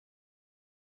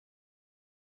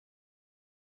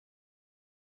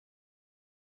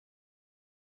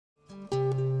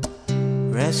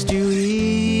Rest you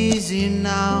easy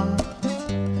now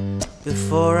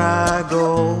before I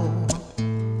go.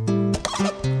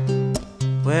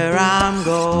 Where I'm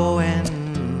going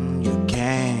you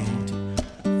can't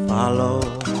follow.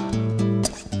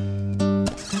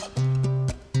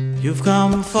 You've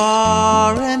come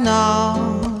far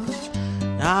enough,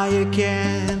 now you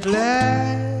can't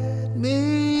let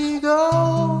me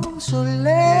go. So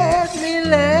let me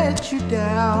let you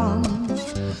down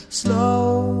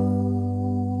slow.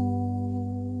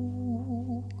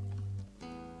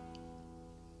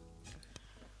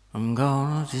 I'm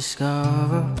gonna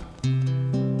discover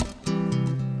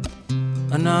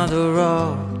another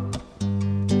road.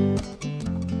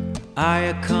 Are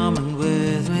you coming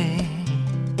with me?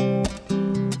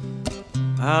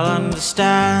 I'll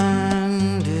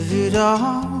understand if you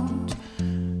don't.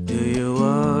 Do you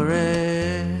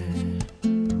worry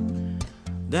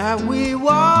that we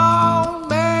won't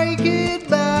make it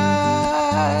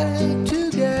back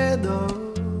together?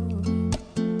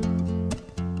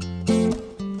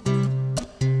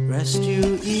 Rest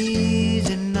you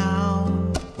easy now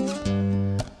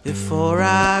before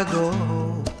I go.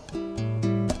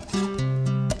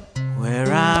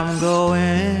 Where I'm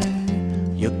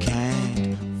going you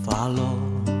can't follow.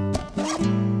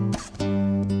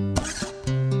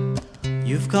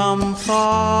 You've come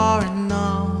far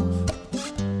enough,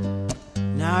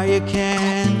 now you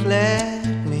can't let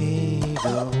me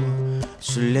go.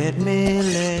 So let me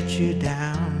let you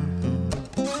down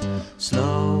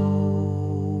slow.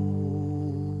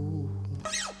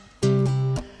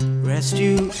 Rest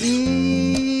you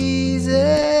easy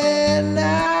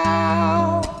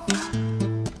now.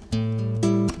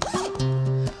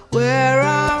 Where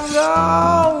I'm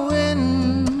going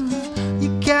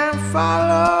you can't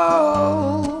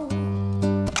follow.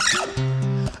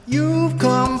 You've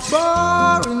come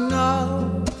far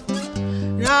enough,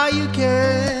 now you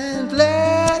can't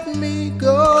let me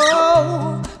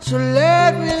go. So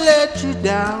let me let you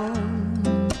down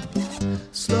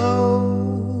slow.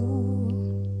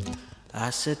 I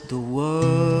said the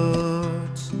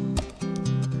words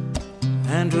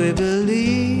and we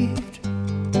believed.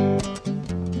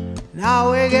 Now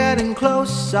we're getting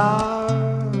closer,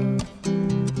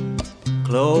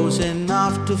 close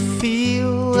enough to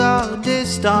feel the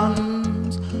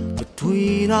distance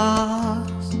between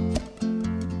us.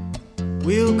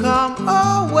 We'll come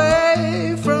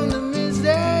away from the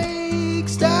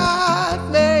mistakes that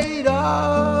made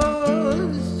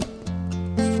us.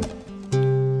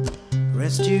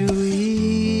 Rest you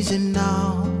easy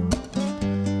now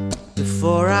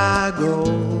before I go.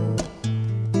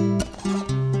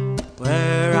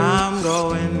 Where I'm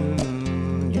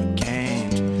going you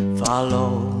can't follow.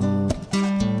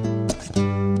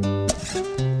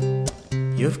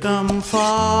 You've come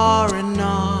far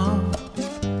enough,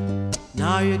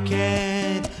 now you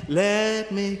can't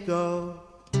let me go.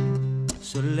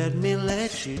 So let me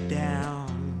let you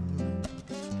down